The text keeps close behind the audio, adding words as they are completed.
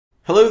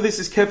Hello, this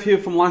is Kev here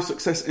from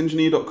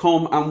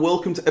LifeSuccessEngineer.com and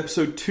welcome to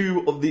episode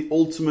 2 of the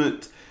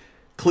ultimate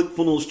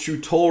ClickFunnels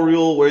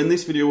tutorial, where in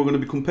this video we're going to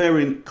be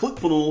comparing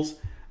ClickFunnels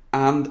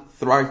and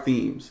Thrive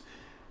Themes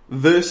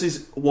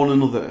versus one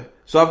another.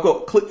 So I've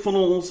got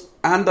ClickFunnels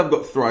and I've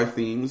got Thrive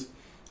Themes.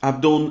 I've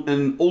done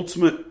an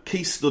ultimate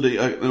case study,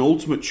 an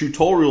ultimate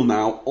tutorial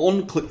now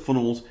on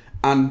ClickFunnels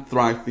and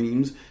Thrive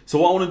Themes. So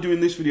what I want to do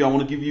in this video, I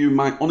want to give you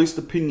my honest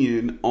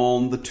opinion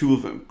on the two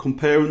of them,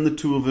 comparing the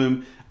two of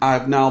them.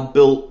 I've now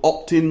built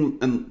opt-in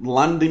and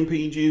landing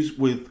pages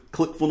with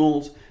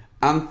ClickFunnels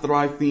and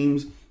Thrive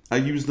Themes. I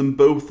use them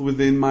both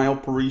within my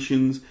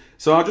operations.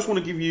 So I just want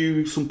to give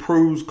you some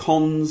pros,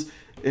 cons,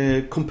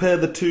 compare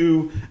the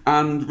two,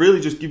 and really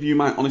just give you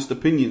my honest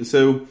opinion.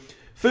 So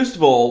first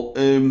of all,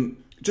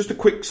 just a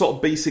quick sort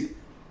of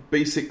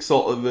basic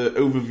sort of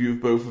overview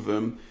of both of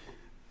them.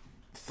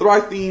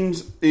 Thrive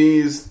Themes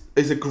is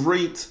a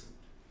great,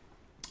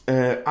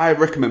 I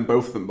recommend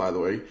both of them, by the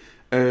way.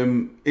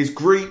 It's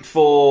great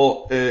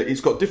for,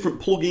 it's got different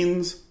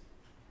plugins,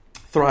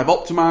 Thrive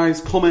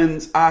Optimize,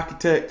 Comments,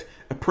 Architect,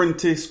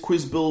 Apprentice,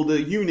 Quiz Builder,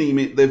 you name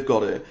it, they've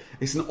got it.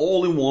 It's an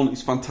all-in-one,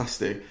 it's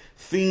fantastic.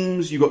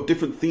 Themes, you've got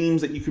different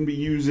themes that you can be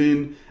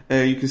using.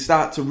 You can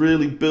start to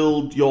really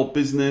build your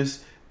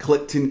business,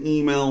 collecting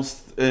emails,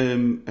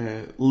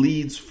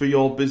 leads for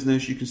your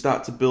business. You can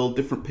start to build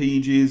different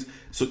pages,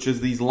 such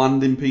as these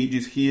landing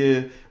pages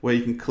here, where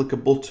you can click a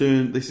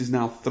button. This is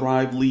now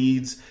Thrive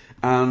Leads.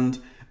 And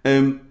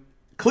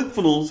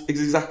ClickFunnels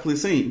is exactly the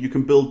same. You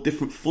can build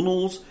different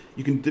funnels.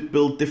 You can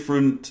build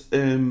different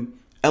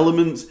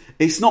elements.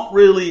 It's not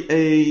really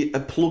a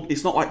plug.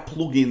 It's not like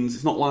plugins.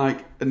 It's not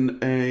like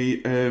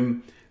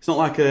it's not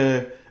like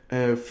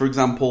for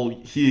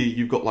example, here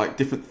you've got like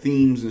different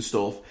themes and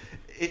stuff.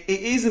 It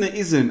is and it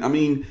isn't. I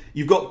mean,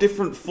 you've got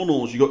different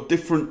funnels, you've got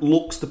different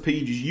looks to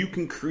pages. You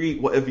can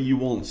create whatever you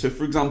want. So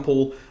for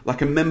example,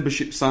 like a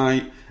membership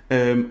site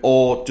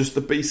or just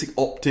the basic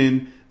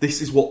opt-in, this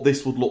is what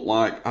this would look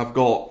like.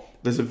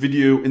 There's a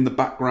video in the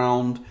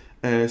background.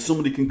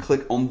 Somebody can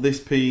click on this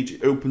page.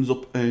 It opens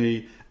up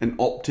an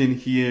opt-in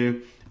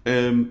here.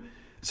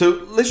 So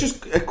let's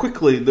just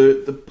quickly,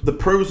 the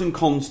pros and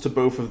cons to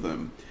both of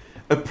them.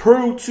 A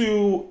pro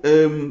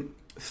to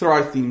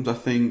Thrive Themes, I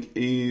think,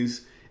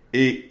 is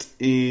it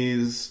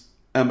is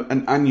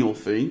an annual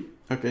fee.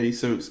 Okay,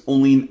 so it's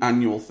only an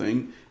annual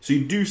thing. So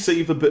you do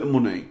save a bit of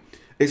money.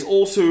 It's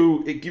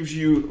also, it gives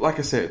you, like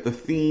I said, the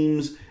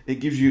themes. It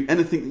gives you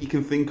anything that you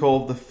can think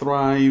of, the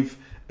Thrive,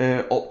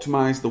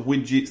 Optimize, the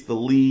widgets, the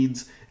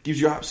leads. It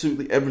gives you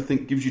absolutely everything.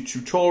 It gives you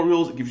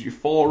tutorials. It gives you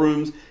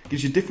forums. It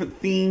gives you different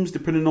themes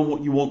depending on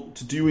what you want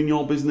to do in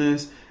your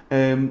business.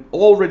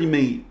 Already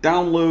made.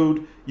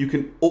 Download. You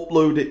can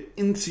upload it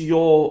into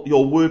your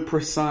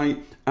WordPress site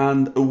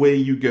and away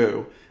you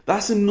go.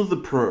 That's another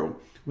pro.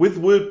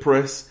 With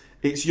WordPress,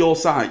 it's your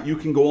site. You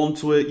can go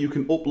onto it. You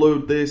can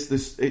upload this.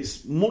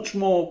 It's much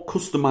more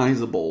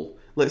customizable.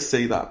 Let's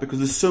say that, because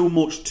there's so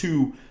much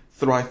to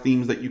Thrive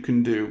Themes that you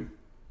can do.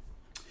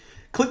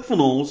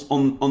 ClickFunnels,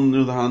 on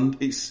the other hand,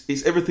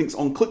 it's everything's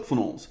on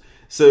ClickFunnels.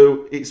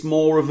 So it's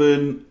more of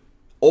an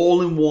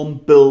all-in-one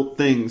built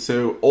thing.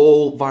 So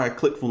all via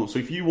ClickFunnels. So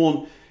if you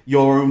want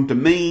your own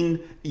domain,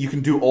 you can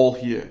do all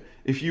here.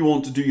 If you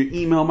want to do your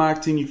email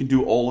marketing, you can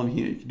do it all on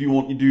here. If you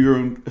want to do your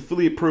own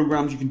affiliate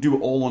programs, you can do it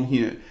all on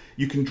here.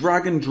 You can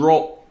drag and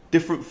drop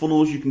different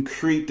funnels. You can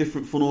create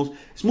different funnels.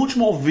 It's much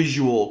more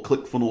visual,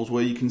 ClickFunnels,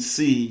 where you can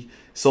see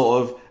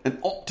sort of an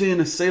opt-in,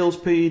 a sales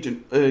page,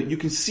 and you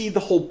can see the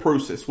whole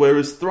process.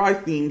 Whereas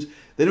Thrive Themes,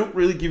 they don't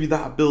really give you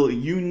that ability.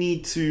 You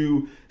need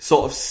to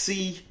sort of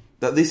see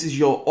that this is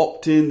your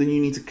opt-in, then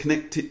you need to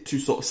connect it to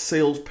sort of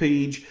sales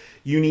page.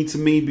 You need to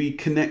maybe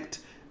connect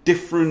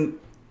different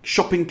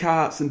shopping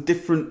carts and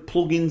different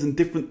plugins and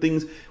different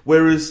things,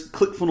 whereas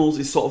ClickFunnels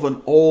is sort of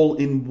an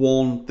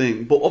all-in-one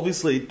thing. But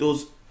obviously it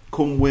does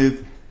come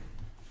with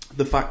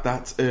the fact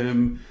that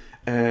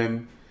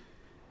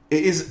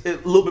it is a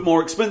little bit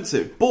more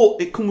expensive, but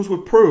it comes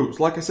with pros.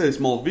 Like I said, it's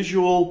more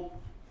visual.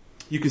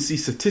 You can see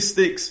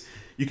statistics.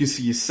 You can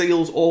see your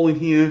sales all in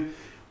here.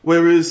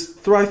 Whereas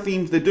Thrive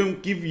Themes, they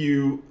don't give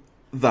you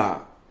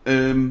that.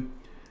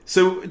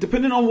 So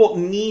depending on what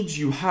needs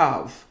you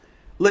have,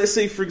 let's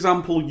say, for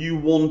example, you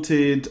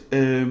wanted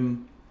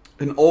an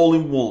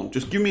all-in-one.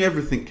 Just give me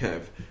everything,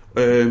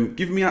 Kev.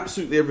 Give me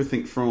absolutely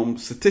everything from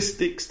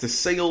statistics to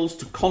sales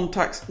to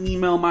contacts,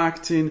 email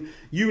marketing,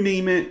 you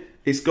name it.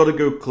 It's got to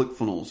go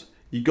ClickFunnels.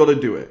 You got to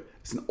do it.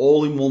 It's an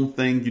all-in-one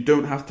thing. You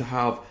don't have to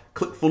have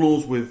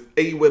ClickFunnels with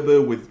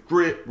Aweber, with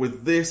Drip,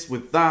 with this,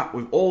 with that,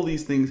 with all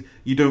these things.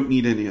 You don't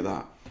need any of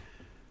that.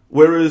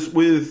 Whereas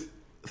with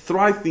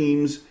Thrive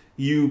Themes,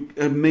 you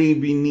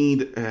maybe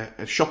need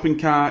a shopping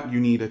cart. You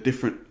need a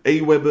different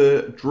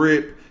Aweber,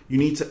 Drip. You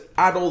need to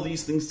add all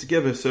these things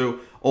together. So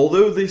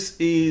although this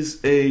is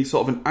a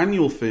sort of an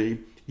annual fee,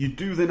 you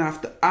do then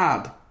have to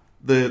add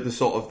the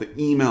sort of the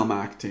email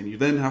marketing. You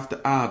then have to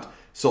add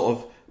sort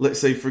of, let's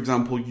say, for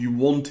example, you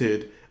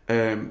wanted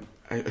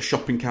a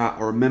shopping cart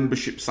or a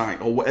membership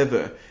site or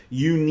whatever,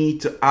 you need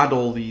to add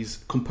all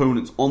these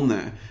components on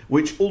there,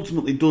 which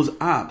ultimately does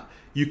add.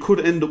 You could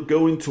end up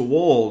going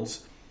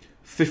towards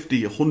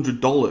 $50,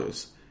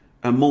 $100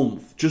 a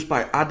month just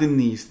by adding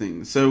these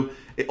things. So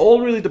it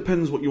all really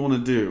depends what you want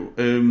to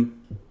do.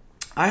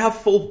 I have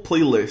full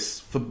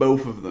playlists for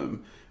both of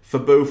them, for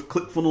both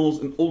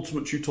ClickFunnels, an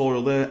ultimate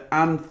tutorial there,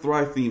 and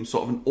Thrive Theme,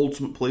 sort of an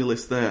ultimate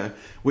playlist there,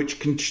 which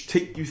can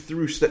take you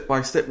through step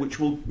by step, which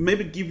will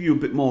maybe give you a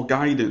bit more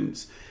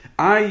guidance.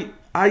 I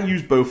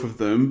use both of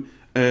them.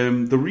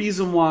 The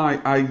reason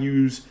why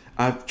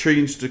I've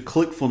changed to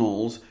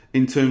ClickFunnels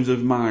in terms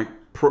of my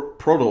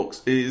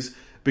products is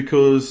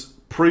because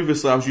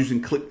previously I was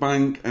using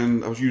ClickBank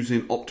and I was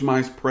using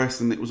Optimized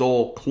Press, and it was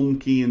all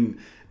clunky and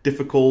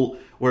difficult,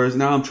 whereas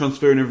now I'm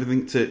transferring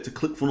everything to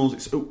ClickFunnels.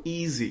 It's so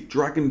easy,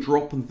 drag and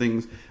drop and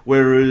things,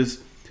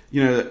 whereas,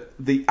 you know,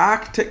 the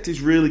Architect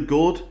is really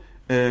good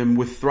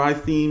with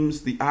Thrive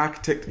Themes. The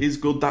Architect is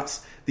good.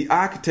 The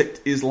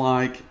Architect is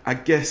like, I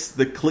guess,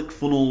 the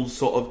ClickFunnels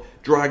sort of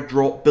drag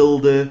drop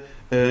builder,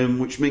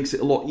 which makes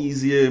it a lot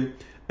easier.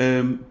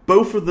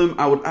 Both of them,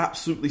 I would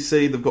absolutely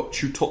say they've got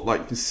like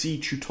you can see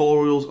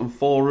tutorials and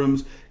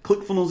forums.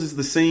 ClickFunnels is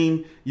the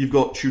same. You've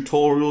got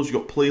tutorials, you've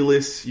got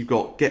playlists, you've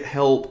got get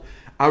help.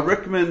 I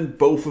recommend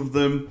both of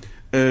them.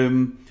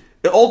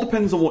 It all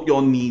depends on what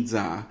your needs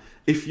are.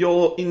 If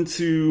you're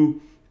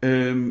into,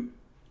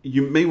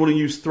 you may want to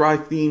use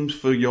Thrive Themes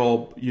for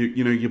your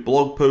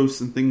blog posts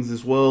and things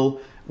as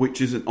well,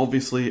 which is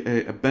obviously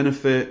a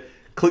benefit.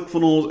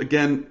 ClickFunnels,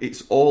 again,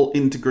 it's all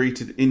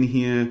integrated in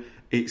here.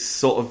 It's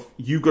sort of,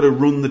 you got to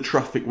run the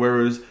traffic,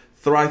 whereas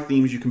Thrive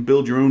Themes, you can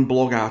build your own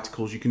blog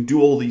articles, you can do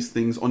all these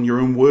things on your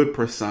own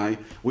WordPress site,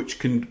 which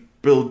can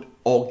build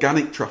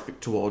organic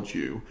traffic towards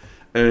you.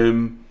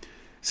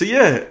 So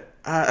yeah,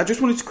 I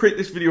just wanted to create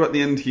this video at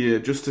the end here,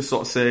 just to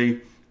sort of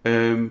say,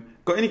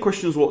 got any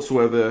questions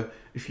whatsoever,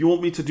 if you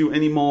want me to do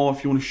any more,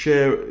 if you want to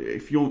share,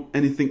 if you want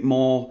anything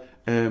more,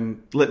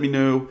 let me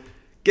know.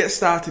 Get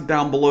started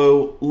down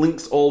below,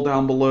 links all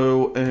down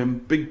below,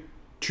 big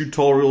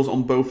tutorials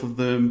on both of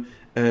them.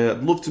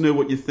 I'd love to know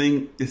what you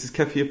think. This is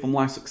Kev here from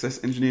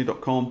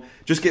LifeSuccessEngineer.com.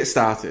 Just get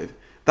started.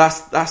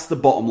 That's the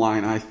bottom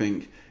line, I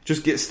think.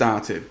 Just get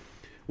started.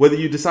 Whether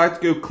you decide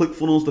to go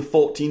ClickFunnels, the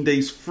 14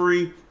 days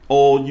free,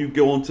 or you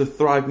go on to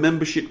Thrive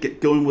membership,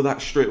 get going with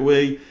that straight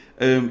away.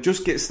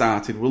 Just get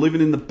started. We're living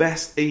in the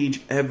best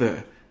age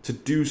ever to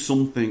do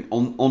something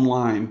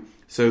online.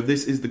 So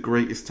this is the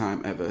greatest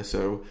time ever.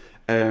 So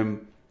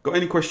got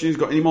any questions,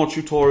 got any more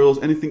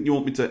tutorials, anything you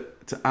want me to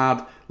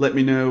add, let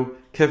me know.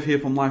 Kev here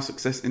from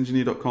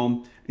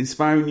LifeSuccessEngineer.com,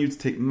 inspiring you to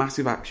take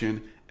massive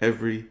action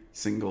every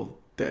single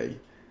day.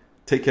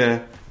 Take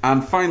care.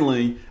 And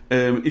finally,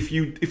 if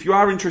you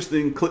are interested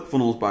in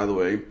ClickFunnels, by the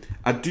way,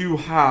 I do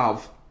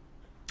have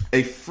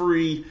a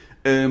free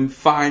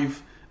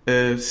 5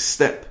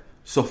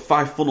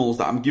 funnels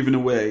that I'm giving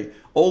away,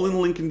 all in the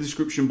link in the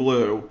description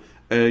below.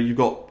 You've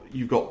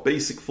got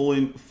basic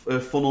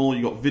funnel,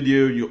 you've got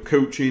video, you've got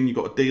coaching, you've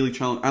got a daily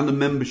challenge, and a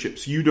membership,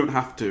 so you don't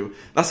have to.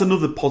 That's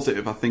another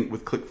positive, I think,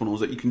 with ClickFunnels,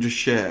 that you can just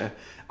share.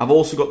 I've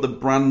also got the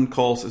brand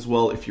course as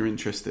well, if you're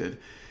interested.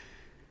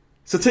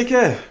 So take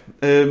care.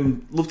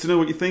 Love to know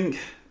what you think.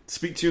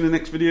 Speak to you in the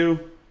next video,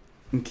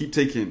 and keep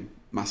taking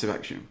massive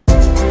action.